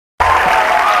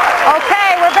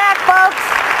Okay, we're back, folks.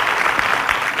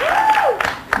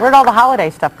 Where'd all the holiday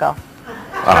stuff go?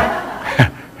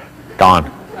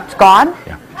 Gone. It's gone?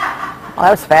 Yeah. Well,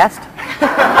 that was fast.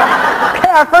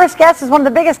 Our first guest is one of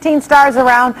the biggest teen stars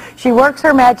around. She works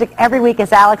her magic every week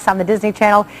as Alex on the Disney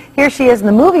Channel. Here she is in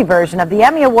the movie version of the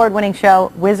Emmy Award-winning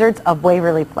show, Wizards of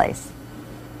Waverly Place.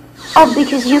 Oh,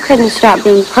 because you couldn't stop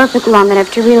being perfect long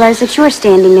enough to realize that you were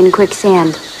standing in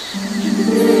quicksand.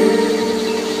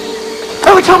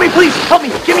 Alex, help me, please! Help me!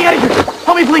 Get me out of here!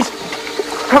 Help me, please!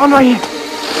 Grab on my hand.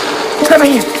 Grab my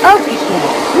hand. Okay.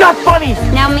 Not funny!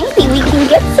 Now maybe we can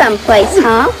get someplace,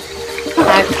 huh?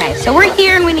 Okay, so we're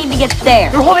here and we need to get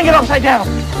there. You're holding it upside down.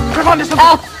 Grab onto something.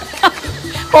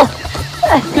 Oh.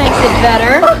 That makes it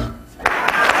better.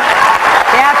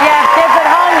 Yeah, if you have kids at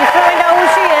home, you certainly know who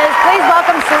she is. Please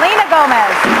welcome Selena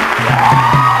Gomez.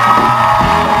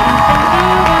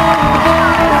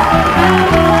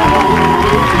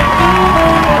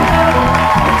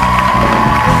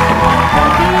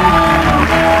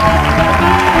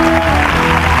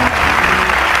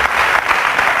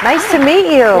 Nice to meet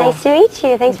you. Nice to meet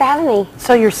you. Thanks for having me.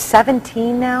 So you're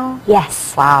 17 now?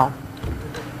 Yes. Wow.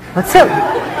 What's it?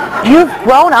 You've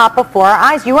grown up before our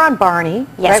eyes. You were on Barney,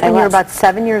 Yes, right, when I you were was. about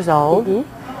 7 years old.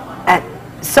 And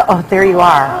so, oh, there you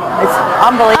are. It's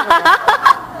unbelievable.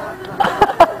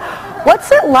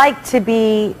 What's it like to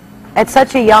be at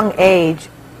such a young age?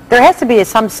 There has to be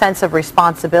some sense of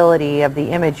responsibility of the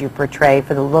image you portray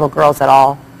for the little girls that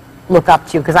all look up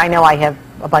to you, because I know I have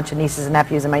a bunch of nieces and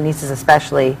nephews, and my nieces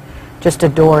especially just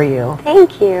adore you.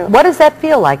 Thank you. What does that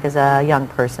feel like as a young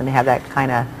person to have that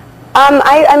kind of...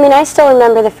 I mean, I still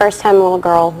remember the first time a little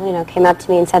girl, came up to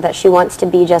me and said that she wants to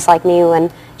be just like me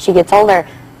when she gets older.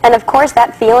 And of course,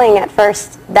 that feeling at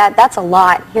first, that's a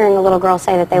lot, hearing a little girl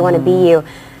say that they want to be you.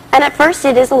 And at first,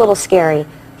 it is a little scary.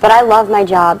 But I love my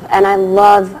job, and I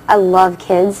love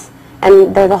kids,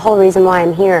 and they're the whole reason why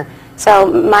I'm here. So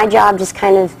my job just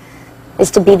kind of is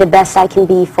to be the best I can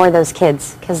be for those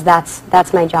kids, because that's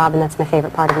my job, and that's my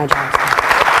favorite part of my job.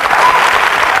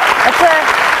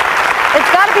 It's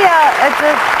got to be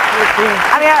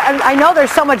I know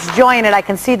there's so much joy in it. I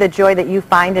can see the joy that you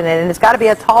find in it, and it's got to be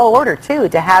a tall order, too,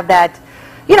 to have that,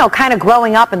 kind of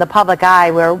growing up in the public eye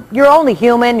where you're only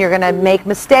human, you're going to make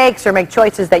mistakes or make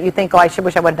choices that you think, oh, I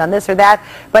wish I would have done this or that.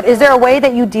 But is there a way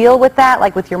that you deal with that,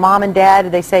 like with your mom and dad? Do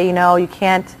they say, you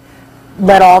can't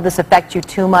let all this affect you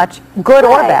too much, good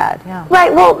or bad? Yeah.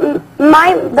 Right. Well, the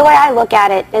way I look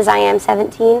at it is I am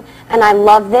 17 and I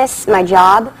love this, my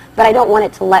job, but I don't want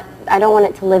it to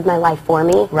live my life for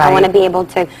me. Right. I want to be able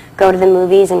to go to the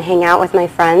movies and hang out with my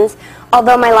friends.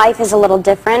 Although my life is a little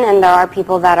different, and there are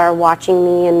people that are watching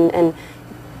me and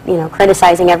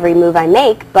criticizing every move I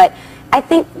make, but I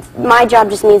think my job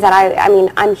just means that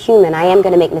I'm human. I am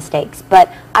going to make mistakes, but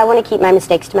I want to keep my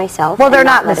mistakes to myself. Well, they're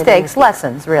not mistakes,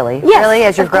 lessons, really. Yes, really,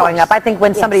 as you're of growing course. up. I think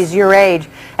when somebody's your age,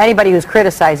 anybody who's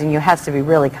criticizing you has to be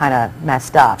really kind of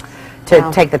messed up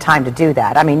to take the time to do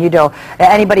that. I mean,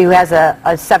 anybody who has a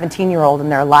 17-year-old in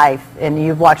their life and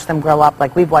you've watched them grow up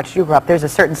like we've watched you grow up, there's a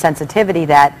certain sensitivity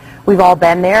that we've all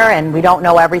been there, and we don't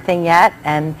know everything yet,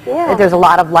 and there's a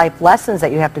lot of life lessons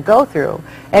that you have to go through.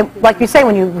 And like you say,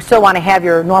 when you still want to have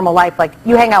your normal life, like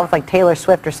you hang out with like Taylor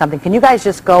Swift or something, can you guys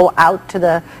just go out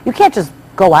to you can't just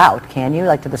go out, can you?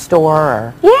 Like to the store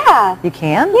or... Yeah. You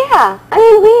can? Yeah.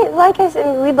 I mean, like I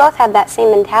said, we both have that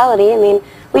same mentality. I mean,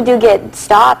 we do get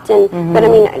stopped, but I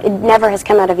mean, it never has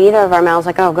come out of either of our mouths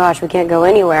like, oh gosh, we can't go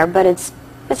anywhere, but it's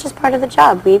just part of the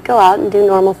job. We go out and do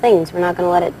normal things. We're not going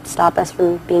to let it stop us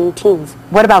from being teens.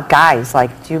 What about guys?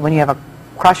 Like, when you have a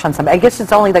crush on somebody? I guess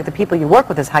it's only like the people you work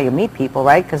with is how you meet people,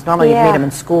 right? Because normally you meet them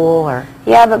in school or...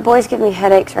 Yeah, but boys give me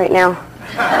headaches right now.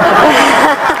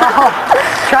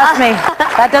 Trust me,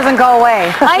 that doesn't go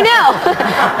away. I know.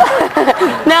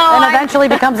 No, and eventually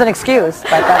becomes an excuse.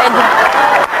 But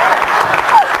that's...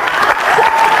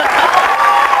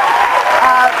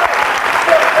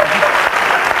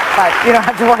 But you don't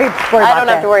have to worry about that. I don't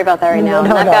have to worry about that right now.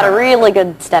 I've got a really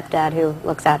good stepdad who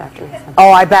looks out after me. So.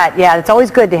 Oh, I bet. Yeah, it's always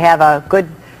good to have a good,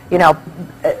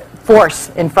 force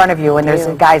in front of you when there's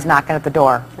guys knocking at the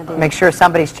door. Make sure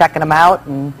somebody's checking them out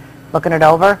and looking it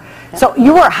over. Yep. So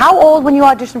you were how old when you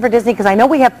auditioned for Disney? Because I know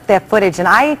we have that footage, and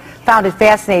I found it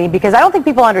fascinating because I don't think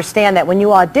people understand that when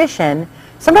you audition,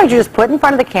 sometimes you're just put in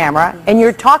front of the camera and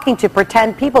you're talking to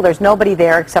pretend people. There's nobody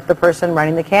there except the person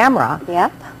running the camera.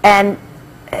 Yep. And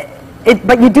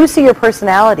but you do see your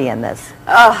personality in this.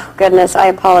 Oh, goodness, I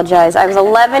apologize. I was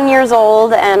 11 years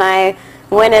old, and I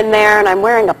went in there, and I'm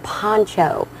wearing a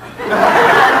poncho.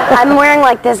 I'm wearing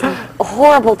like this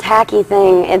horrible tacky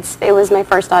thing. It was my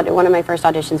one of my first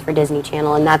auditions for Disney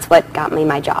Channel, and that's what got me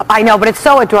my job. I know, but it's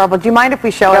so adorable. Do you mind if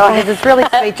we show it? Because it's really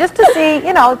sweet. Just to see,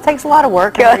 you know, it takes a lot of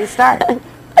work before you start.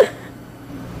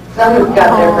 Someone's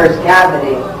got their first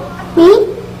cavity.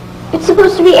 Me? It's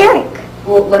supposed to be Eric.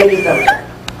 Well, let me do something.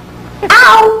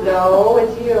 Ow! No,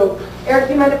 it's you. Eric,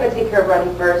 do you mind if I take care of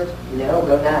Ronnie first? No,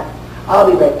 go nuts. I'll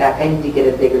be right back. I need to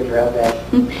get a bigger drill bit.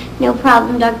 No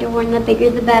problem, Dr. Warren. The bigger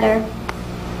the better.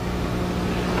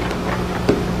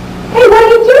 Hey, what are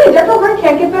you doing? Dr. Horn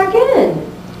can't get back in.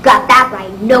 Got that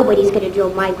right. Nobody's gonna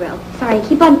drill my grill. Sorry,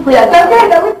 keep on putting. That's okay.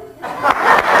 That was...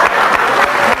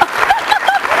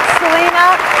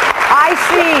 Selena,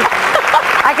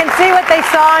 I can see what they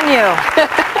saw in you.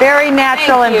 Very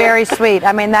natural and very sweet.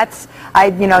 I mean,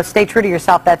 you know, stay true to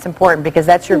yourself. That's important because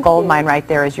that's your gold mine right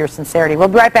there is your sincerity. We'll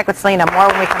be right back with Selena. More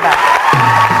when we come back.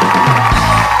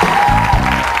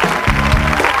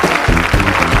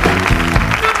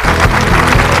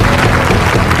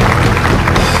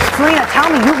 Selena, tell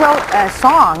me, you wrote a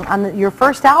song on your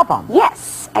first album.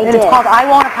 Yes, I did. And it's called I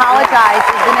Won't Apologize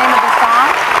is the name of the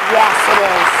song? Yes, it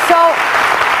is. So,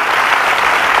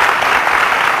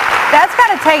 that's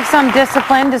got to take some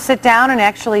discipline to sit down and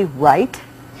actually write.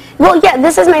 Well, yeah,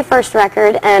 this is my first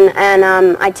record, and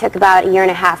I took about 1.5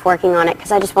 years working on it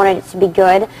because I just wanted it to be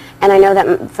good, and I know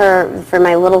that for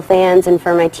my little fans and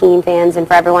for my teen fans and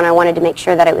for everyone, I wanted to make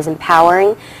sure that it was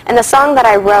empowering. And the song that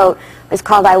I wrote was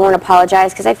called I Won't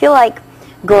Apologize because I feel like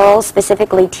girls,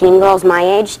 specifically teen girls my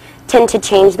age, tend to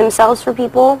change themselves for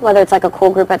people, whether it's like a cool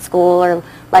group at school or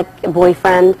like a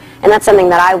boyfriend, and that's something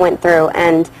that I went through.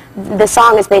 And the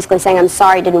song is basically saying, I'm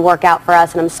sorry it didn't work out for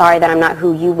us, and I'm sorry that I'm not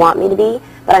who you want me to be,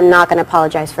 but I'm not going to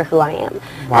apologize for who I am.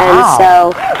 Wow. And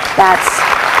so that's,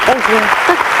 thank you.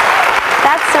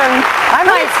 That's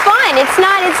it's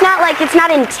fun. It's not like it's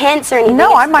not intense or anything.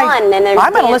 No, it's fun, and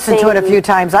I'm going to listen to it a few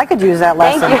times. I could use that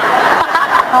lesson. Thank you.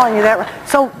 I'm telling you that.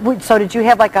 So did you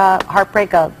have like a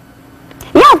heartbreak? Yeah,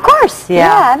 of course.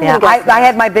 Yeah. I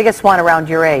had my biggest one around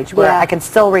your age, where I can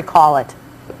still recall it.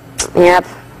 Yep.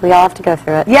 We all have to go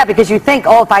through it. Yeah, because you think,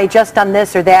 oh, if I had just done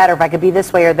this or that, or if I could be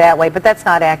this way or that way, but that's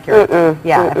not accurate.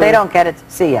 If they don't get it,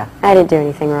 see ya. I didn't do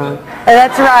anything wrong.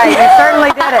 That's right. You certainly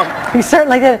didn't. You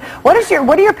certainly didn't.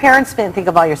 What do your parents think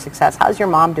of all your success? How's your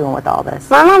mom doing with all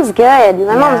this? My mom's good.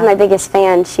 My mom's my biggest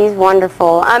fan. She's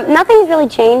wonderful. Nothing's really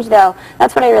changed, though.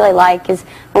 That's what I really like, is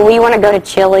when we want to go to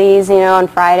Chili's, you know, on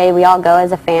Friday, we all go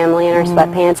as a family in our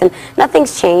sweatpants, and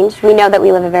nothing's changed. We know that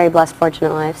we live a very blessed,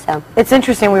 fortunate life, so. It's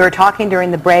interesting. We were talking during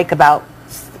the break about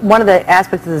one of the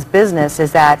aspects of this business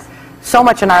is that so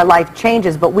much in our life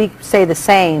changes, but we say the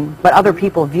same, but other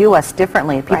people view us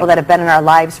differently, people that have been in our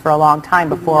lives for a long time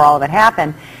before all of it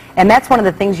happened. And that's one of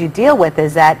the things you deal with,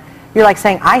 is that you're like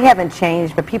saying, I haven't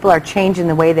changed, but people are changing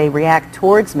the way they react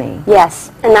towards me.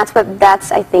 Yes, and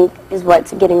that's I think is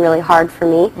what's getting really hard for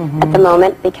me at the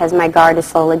moment, because my guard is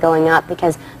slowly going up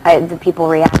because the people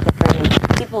react differently.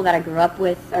 People that I grew up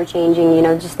with are changing, you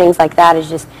know, just things like that is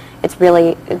just, it's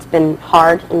been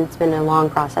hard, and it's been a long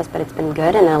process, but it's been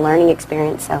good and a learning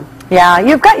experience, so. Yeah,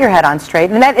 you've got your head on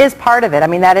straight, and that is part of it. I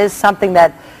mean, that is something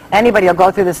that anybody will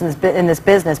go through this in this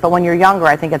business, but when you're younger,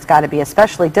 I think it's got to be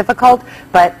especially difficult,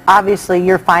 but obviously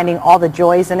you're finding all the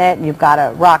joys in it, and you've got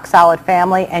a rock-solid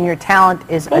family, and your talent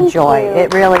is a joy.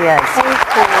 It really is. Thank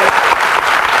you.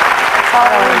 That's all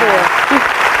I want to do.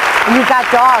 And you've got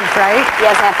dogs, right?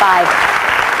 Yes, I have 5.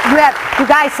 You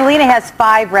guys, Selena has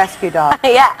 5 rescue dogs.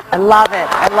 Yeah. I love it.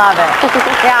 I love it.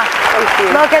 Yeah. Thank you.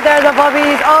 Look at there, the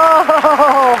puppies. Oh,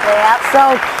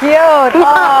 so cute.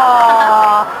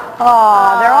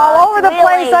 Oh, they're all over the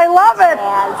place. I love it.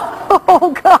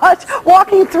 Oh, gosh.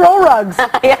 Walking throw rugs.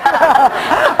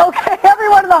 Okay,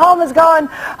 everyone in the home is going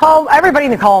home. Everybody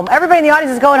in the home. Everybody in the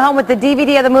audience is going home with the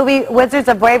DVD of the movie Wizards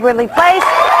of Waverly Place.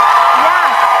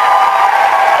 Yes.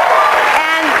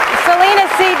 And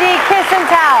Selena's CD, Kiss and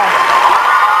Tell.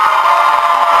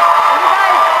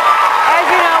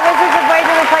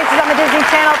 Places on the Disney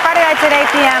Channel, Friday nights at 8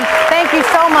 p.m. Thank you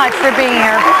so much for being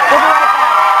here. We'll be right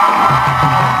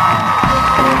back.